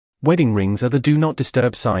Wedding rings are the do not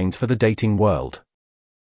disturb signs for the dating world.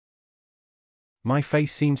 My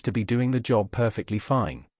face seems to be doing the job perfectly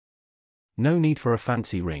fine. No need for a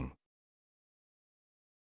fancy ring.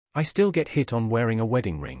 I still get hit on wearing a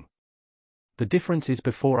wedding ring. The difference is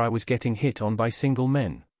before I was getting hit on by single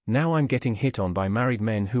men, now I'm getting hit on by married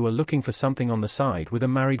men who are looking for something on the side with a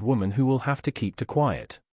married woman who will have to keep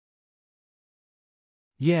quiet.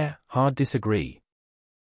 Yeah, hard disagree.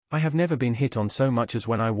 I have never been hit on so much as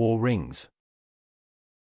when I wore rings.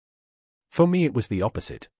 For me it was the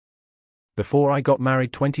opposite. Before I got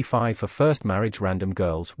married 25 for first marriage random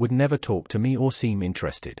girls would never talk to me or seem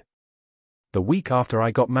interested. The week after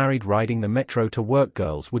I got married riding the metro to work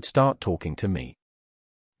girls would start talking to me.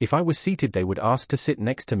 If I was seated they would ask to sit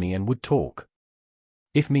next to me and would talk.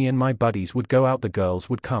 If me and my buddies would go out the girls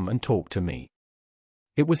would come and talk to me.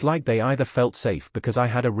 It was like they either felt safe because I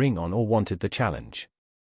had a ring on or wanted the challenge.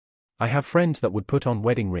 I have friends that would put on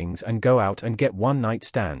wedding rings and go out and get one-night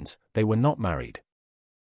stands, they were not married.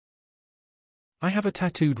 I have a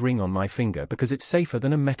tattooed ring on my finger because it's safer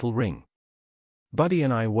than a metal ring. Buddy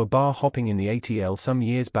and I were bar hopping in the ATL some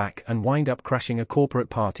years back and wind up crashing a corporate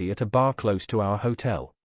party at a bar close to our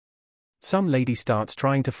hotel. Some lady starts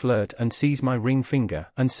trying to flirt and sees my ring finger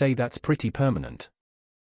and say that's pretty permanent.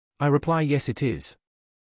 I reply yes it is.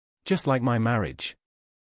 Just like my marriage.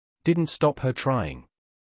 Didn't stop her trying.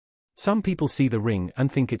 Some people see the ring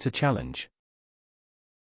and think it's a challenge.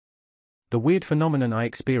 The weird phenomenon I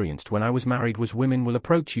experienced when I was married was women will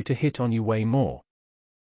approach you to hit on you way more.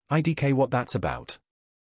 IDK what that's about.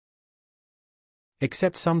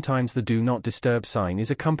 Except sometimes the do not disturb sign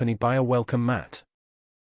is accompanied by a welcome mat.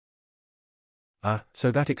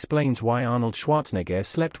 So that explains why Arnold Schwarzenegger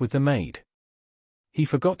slept with the maid. He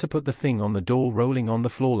forgot to put the thing on the door rolling on the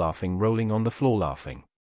floor laughing.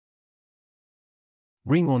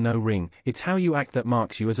 Ring or no ring, it's how you act that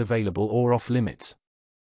marks you as available or off limits.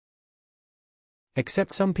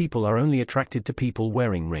 Except some people are only attracted to people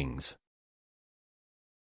wearing rings.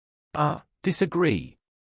 Disagree.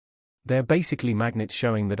 They're basically magnets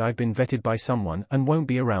showing that I've been vetted by someone and won't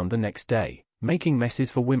be around the next day, making messes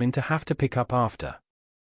for women to have to pick up after.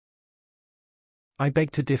 I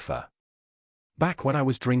beg to differ. Back when I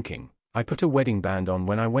was drinking, I put a wedding band on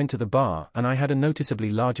when I went to the bar and I had a noticeably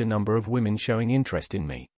larger number of women showing interest in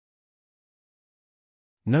me.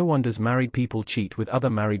 No wonders married people cheat with other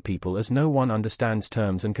married people as no one understands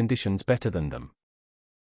terms and conditions better than them.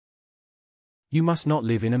 You must not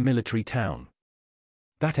live in a military town.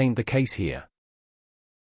 That ain't the case here.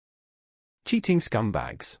 Cheating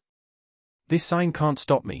scumbags. This sign can't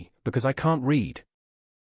stop me, because I can't read.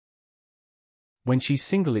 When she's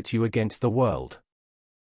single it's you against the world.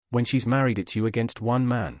 When she's married it's you against one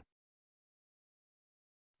man.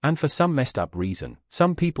 And for some messed up reason,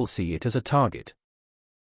 some people see it as a target.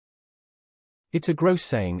 It's a gross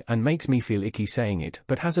saying and makes me feel icky saying it,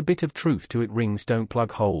 but has a bit of truth to it. Rings don't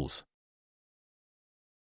plug holes.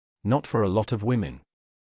 Not for a lot of women.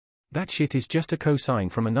 That shit is just a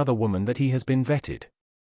cosign from another woman that he has been vetted.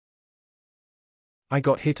 I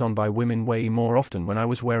got hit on by women way more often when I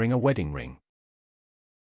was wearing a wedding ring.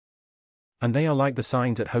 And they are like the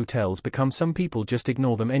signs at hotels become some people just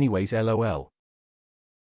ignore them anyways lol.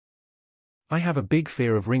 I have a big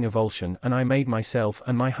fear of ring avulsion and I made myself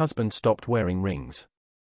and my husband stopped wearing rings.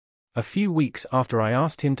 A few weeks after I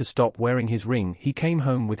asked him to stop wearing his ring he came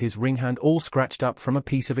home with his ring hand all scratched up from a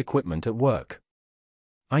piece of equipment at work.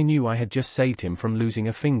 I knew I had just saved him from losing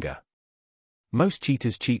a finger. Most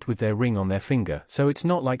cheaters cheat with their ring on their finger so it's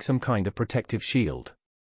not like some kind of protective shield.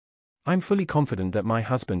 I'm fully confident that my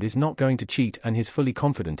husband is not going to cheat and he's fully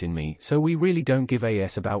confident in me so we really don't give a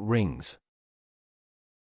s about rings.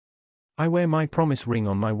 I wear my promise ring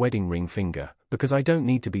on my wedding ring finger, because I don't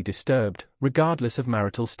need to be disturbed, regardless of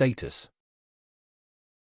marital status.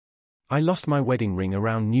 I lost my wedding ring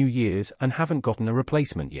around New Year's and haven't gotten a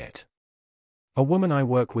replacement yet. A woman I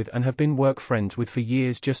work with and have been work friends with for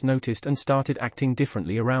years just noticed and started acting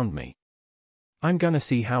differently around me. I'm gonna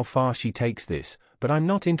see how far she takes this, but I'm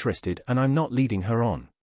not interested and I'm not leading her on.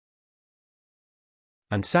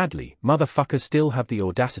 And sadly, motherfuckers still have the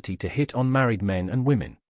audacity to hit on married men and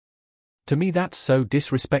women. To me that's so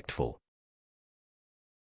disrespectful.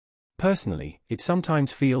 Personally, it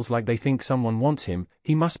sometimes feels like they think someone wants him,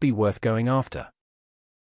 he must be worth going after.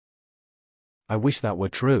 I wish that were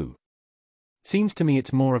true. Seems to me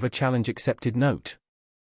it's more of a challenge accepted note.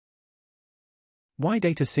 Why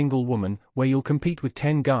date a single woman, where you'll compete with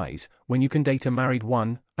 10 guys, when you can date a married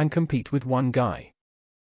one, and compete with one guy?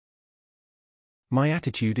 My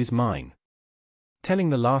attitude is mine.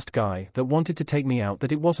 Telling the last guy that wanted to take me out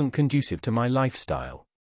that it wasn't conducive to my lifestyle.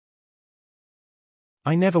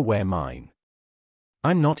 I never wear mine.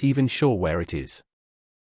 I'm not even sure where it is.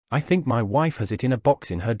 I think my wife has it in a box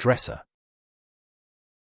in her dresser.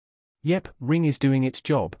 Yep, ring is doing its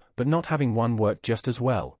job, but not having one work just as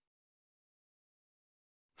well.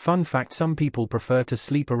 Fun fact: some people prefer to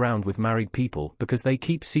sleep around with married people because they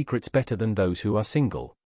keep secrets better than those who are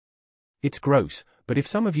single. It's gross, but if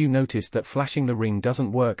some of you noticed that flashing the ring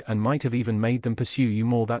doesn't work and might have even made them pursue you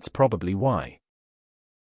more, that's probably why.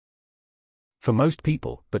 For most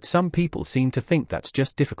people, but some people seem to think that's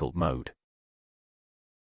just difficult mode.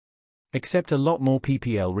 Except a lot more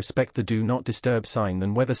people respect the do not disturb sign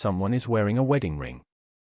than whether someone is wearing a wedding ring.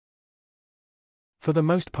 For the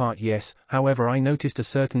most part, yes, however, I noticed a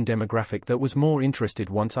certain demographic that was more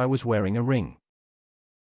interested once I was wearing a ring.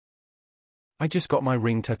 I just got my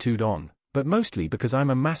ring tattooed on, but mostly because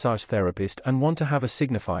I'm a massage therapist and want to have a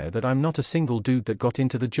signifier that I'm not a single dude that got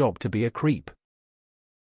into the job to be a creep.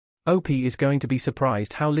 OP is going to be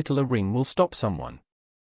surprised how little a ring will stop someone.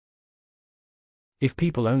 If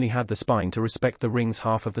people only had the spine to respect the rings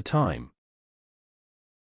half of the time.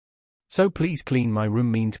 So please clean my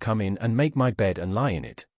room means come in and make my bed and lie in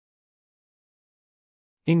it.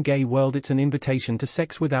 In gay world, it's an invitation to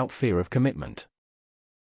sex without fear of commitment.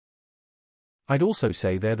 I'd also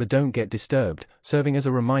say they're the don't get disturbed, serving as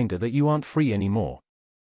a reminder that you aren't free anymore.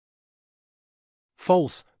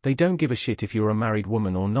 False, they don't give a shit if you're a married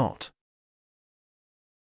woman or not.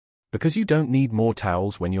 Because you don't need more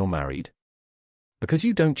towels when you're married? Because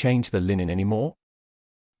you don't change the linen anymore?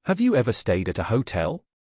 Have you ever stayed at a hotel?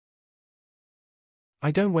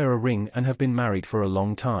 I don't wear a ring and have been married for a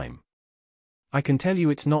long time. I can tell you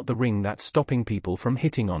it's not the ring that's stopping people from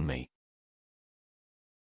hitting on me.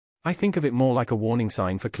 I think of it more like a warning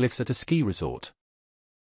sign for cliffs at a ski resort.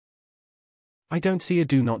 I don't see a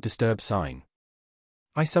do not disturb sign.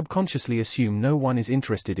 I subconsciously assume no one is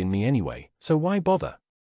interested in me anyway, so why bother?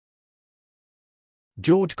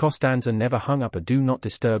 George Costanza never hung up a do not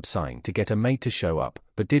disturb sign to get a maid to show up,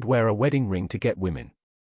 but did wear a wedding ring to get women.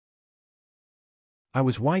 I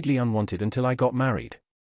was widely unwanted until I got married.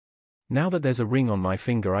 Now that there's a ring on my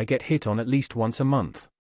finger, I get hit on at least once a month.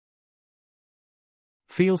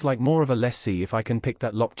 Feels like more of a let's see if I can pick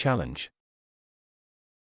that lock challenge.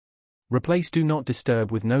 Replace do not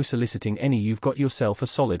disturb with no soliciting any. You've got yourself a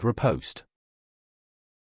solid riposte.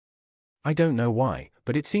 I don't know why,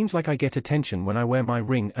 but it seems like I get attention when I wear my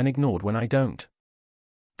ring and ignored when I don't.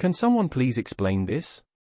 Can someone please explain this?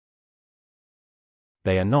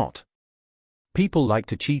 They are not. People like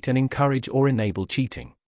to cheat and encourage or enable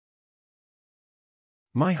cheating.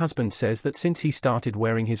 My husband says that since he started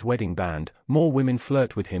wearing his wedding band, more women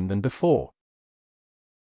flirt with him than before.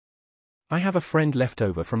 I have a friend left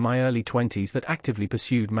over from my early 20s that actively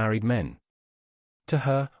pursued married men. To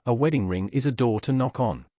her, a wedding ring is a door to knock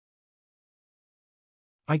on.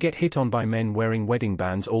 I get hit on by men wearing wedding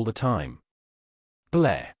bands all the time.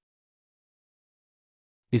 Blair.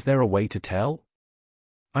 Is there a way to tell?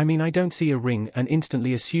 I mean, I don't see a ring and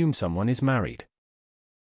instantly assume someone is married.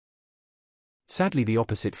 Sadly, the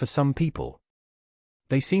opposite for some people.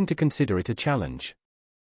 They seem to consider it a challenge.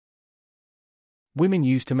 Women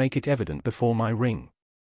used to make it evident before my ring.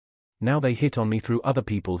 Now they hit on me through other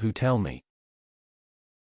people who tell me.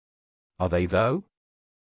 Are they though?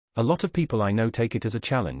 A lot of people I know take it as a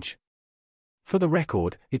challenge. For the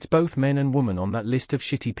record, it's both men and women on that list of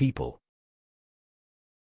shitty people.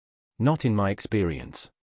 Not in my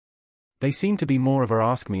experience. They seem to be more of a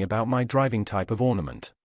ask me about my driving type of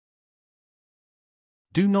ornament.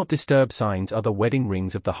 Do not disturb signs are the wedding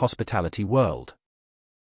rings of the hospitality world.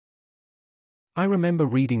 I remember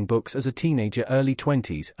reading books as a teenager, early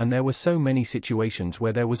 20s, and there were so many situations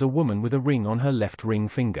where there was a woman with a ring on her left ring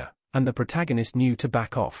finger, and the protagonist knew to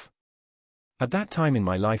back off. At that time in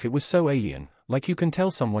my life it was so alien, like you can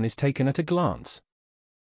tell someone is taken at a glance.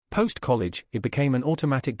 Post-college, it became an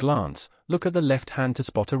automatic glance, look at the left hand to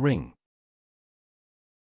spot a ring.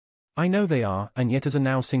 I know they are, and yet as a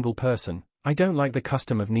now single person, I don't like the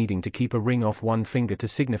custom of needing to keep a ring off one finger to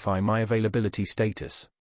signify my availability status.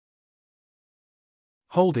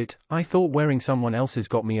 Hold it, I thought wearing someone else's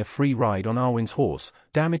got me a free ride on Arwen's horse,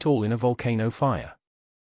 damn it all in a volcano fire.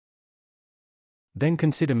 Then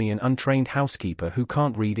consider me an untrained housekeeper who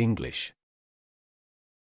can't read English.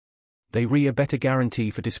 They re a better guarantee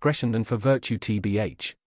for discretion than for virtue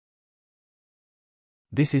tbh.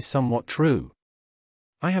 This is somewhat true.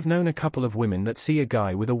 I have known a couple of women that see a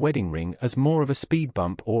guy with a wedding ring as more of a speed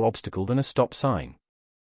bump or obstacle than a stop sign.